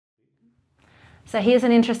So here's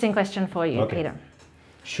an interesting question for you, Peter.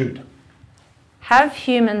 Shoot. Have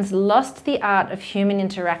humans lost the art of human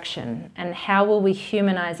interaction, and how will we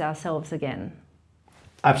humanize ourselves again?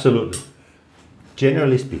 Absolutely.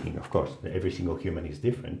 Generally speaking, of course, every single human is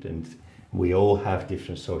different and we all have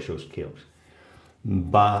different social skills.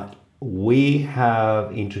 But we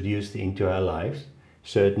have introduced into our lives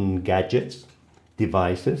certain gadgets,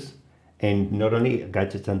 devices, and not only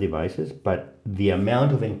gadgets and devices, but the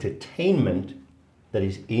amount of entertainment that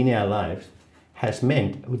is in our lives has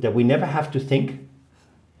meant that we never have to think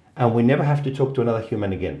and we never have to talk to another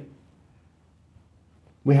human again.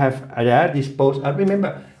 We have at our disposal, I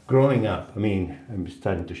remember growing up, I mean, I'm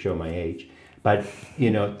starting to show my age, but you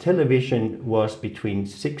know, television was between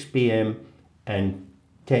 6 p.m. and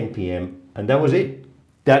 10 p.m. and that was it.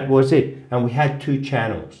 That was it. And we had 2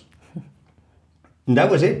 channels. And that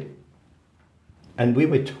was it. And we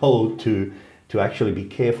were told to actually be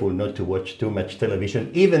careful not to watch too much television,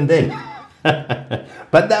 even then.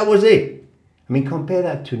 But that was it. I mean, compare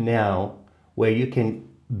that to now, where you can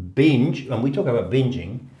binge, and we talk about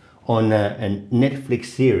binging, on a Netflix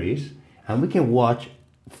series, and we can watch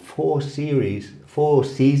 4 seasons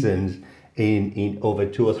in over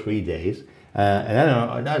 2 or 3 days. And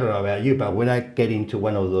I don't know about you, but when I get into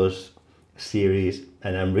one of those series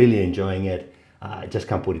and I'm really enjoying it, I just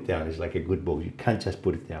can't put it down. It's like a good book. You can't just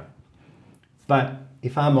put it down. But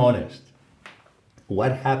if I'm honest,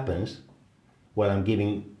 what happens when I'm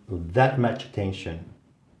giving that much attention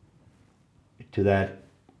to that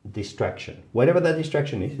distraction? Whatever that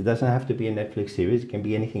distraction is, it doesn't have to be a Netflix series, it can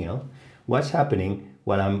be anything else. What's happening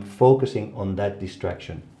when I'm focusing on that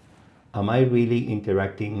distraction? Am I really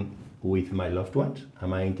interacting with my loved ones?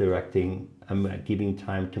 Am I giving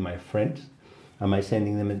time to my friends? Am I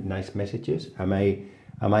sending them nice messages? Am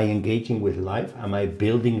I engaging with life? Am I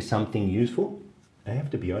building something useful? I have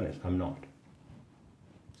to be honest, I'm not.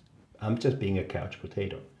 I'm just being a couch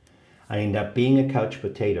potato. I end up being a couch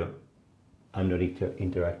potato. I'm not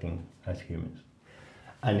interacting as humans.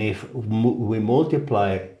 And if we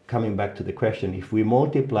multiply, coming back to the question, if we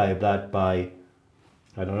multiply that by,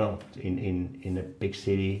 I don't know, in a big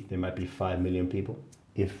city, there might be 5 million people.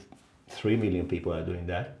 If 3 million people are doing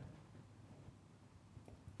that,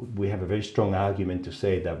 we have a very strong argument to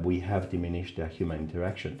say that we have diminished our human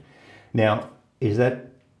interaction. Now, is that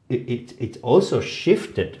it's also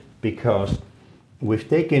shifted because we've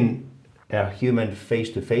taken our human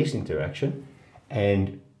face-to-face interaction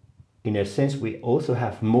and in a sense we also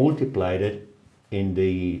have multiplied it in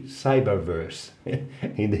the cyberverse,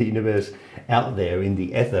 in the universe out there, in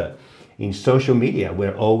the ether. In social media,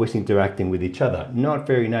 we're always interacting with each other. Not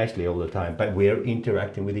very nicely all the time, but we're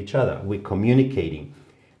interacting with each other. We're communicating.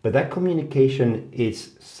 But that communication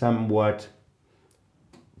is somewhat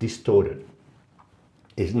distorted.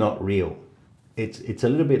 It's not real. It's a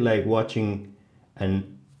little bit like watching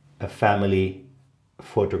a family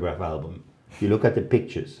photograph album. You look at the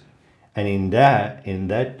pictures, and in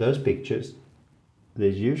those pictures,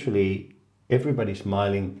 there's usually everybody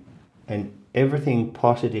smiling and everything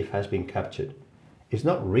positive has been captured. It's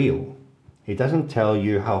not real. It doesn't tell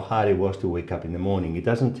you how hard it was to wake up in the morning. It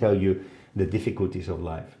doesn't tell you the difficulties of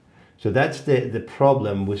life. So that's the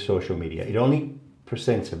problem with social media. It only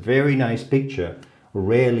presents a very nice picture,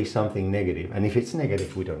 rarely something negative. And if it's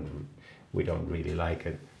negative, we don't really like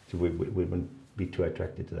it. So we wouldn't be too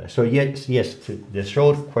attracted to that. So yes, the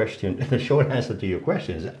short answer to your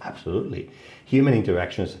question is absolutely. Human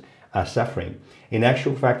interactions are suffering. In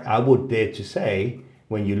actual fact, I would dare to say,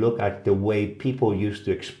 when you look at the way people used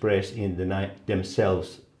to express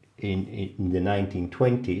themselves in the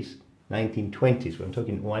 1920s, I'm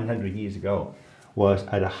talking 100 years ago, was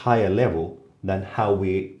at a higher level than how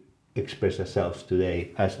we express ourselves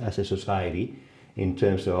today as a society in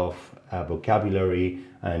terms of vocabulary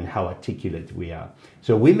and how articulate we are.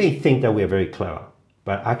 So we may think that we are very clever,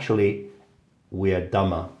 but actually we are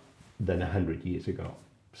dumber than 100 years ago,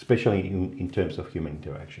 especially in terms of human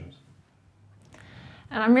interactions.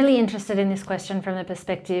 And I'm really interested in this question from the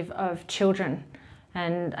perspective of children.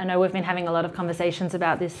 And I know we've been having a lot of conversations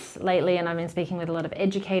about this lately, and I've been speaking with a lot of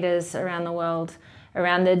educators around the world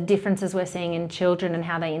around the differences we're seeing in children and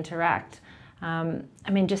how they interact. I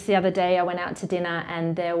mean, just the other day I went out to dinner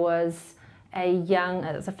and there was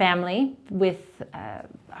a family with,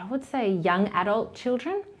 I would say, young adult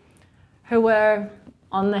children who were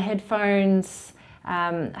on the headphones,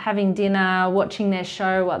 having dinner, watching their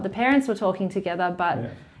show while the parents were talking together,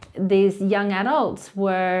 but these young adults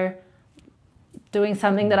were doing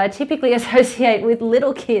something that I typically associate with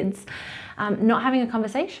little kids, not having a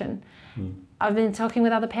conversation. I've been talking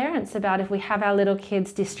with other parents about if we have our little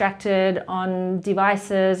kids distracted on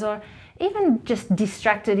devices or even just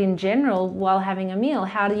distracted in general while having a meal,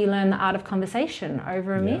 how do you learn the art of conversation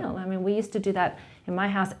over a meal? I mean, we used to do that in my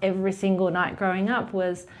house every single night growing up.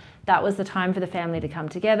 That was the time for the family to come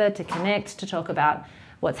together, to connect, to talk about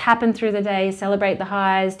what's happened through the day, celebrate the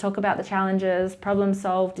highs, talk about the challenges, problem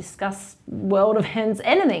solve, discuss world events,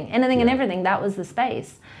 anything and everything. That was the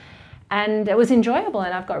space. And it was enjoyable,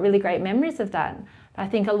 and I've got really great memories of that. I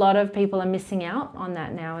think a lot of people are missing out on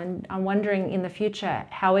that now, and I'm wondering in the future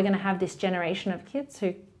how we're going to have this generation of kids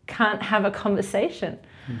who can't have a conversation.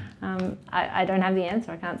 I don't have the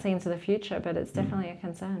answer. I can't see into the future, but it's definitely a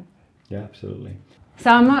concern. Yeah, absolutely.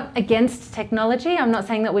 So I'm not against technology. I'm not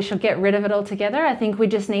saying that we should get rid of it altogether. I think we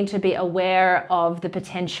just need to be aware of the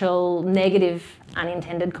potential negative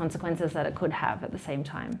unintended consequences that it could have at the same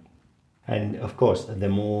time. And of course,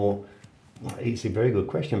 it's a very good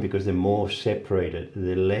question, because the more separated,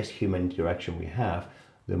 the less human interaction we have,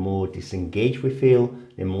 the more disengaged we feel,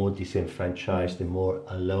 the more disenfranchised, the more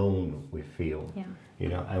alone we feel. Yeah.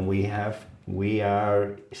 And we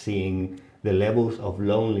are seeing the levels of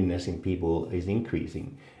loneliness in people is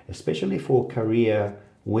increasing, especially for career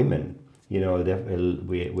women.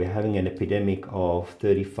 We're having an epidemic of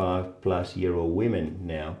 35-plus-year-old women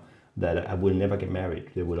now that will never get married.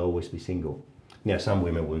 They will always be single. Now, some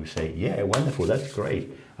women will say, yeah, wonderful, that's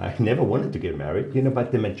great. I never wanted to get married,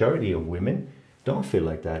 but the majority of women don't feel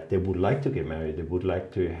like that. They would like to get married. They would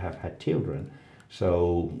like to have had children.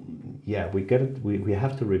 So, yeah, we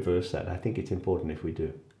have to reverse that. I think it's important if we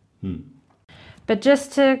do. But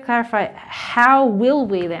just to clarify, how will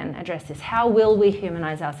we then address this? How will we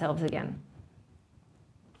humanize ourselves again?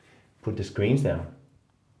 Put the screens down.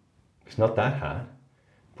 It's not that hard.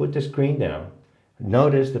 Put the screen down.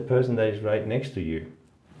 Notice the person that is right next to you.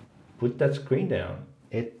 Put that screen down.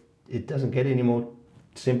 It doesn't get any more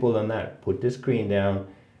simple than that. Put the screen down.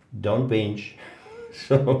 Don't binge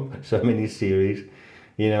so many series.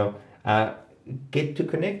 Get to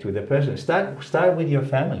connect with the person. Start with your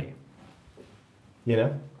family.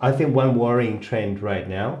 I think one worrying trend right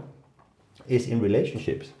now is in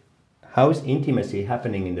relationships. How is intimacy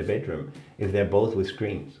happening in the bedroom if they're both with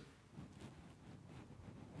screens?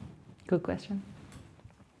 Good question.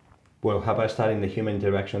 Well, how about starting the human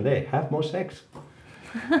interaction there? Have more sex.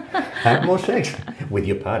 Have more sex with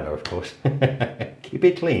your partner, of course. Keep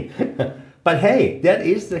it clean. But hey, that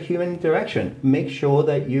is the human interaction. Make sure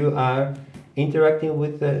that you are interacting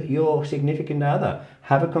with your significant other.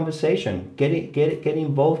 Have a conversation. Get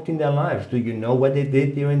involved in their lives. Do you know what they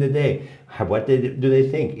did during the day? What do they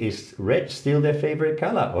think? Is red still their favorite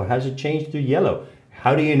color, or has it changed to yellow?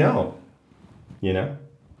 How do you know?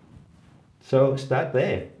 So start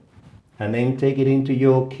there. And then take it into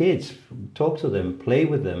your kids. Talk to them, play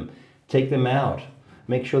with them, take them out.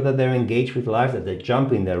 Make sure that they're engaged with life, that they're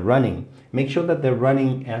jumping, they're running. Make sure that they're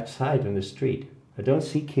running outside on the street. I don't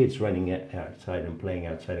see kids running outside and playing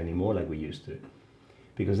outside anymore like we used to.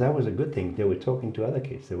 Because that was a good thing. They were talking to other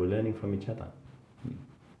kids. They were learning from each other.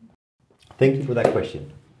 Thank you for that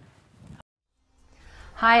question.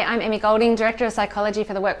 Hi, I'm Emmy Golding, Director of Psychology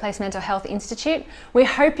for the Workplace Mental Health Institute. We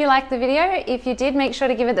hope you liked the video. If you did, make sure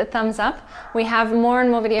to give it the thumbs up. We have more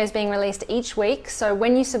and more videos being released each week, so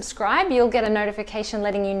when you subscribe, you'll get a notification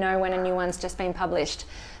letting you know when a new one's just been published.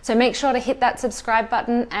 So make sure to hit that subscribe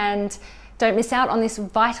button and don't miss out on this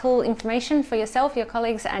vital information for yourself, your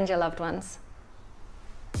colleagues, and your loved ones.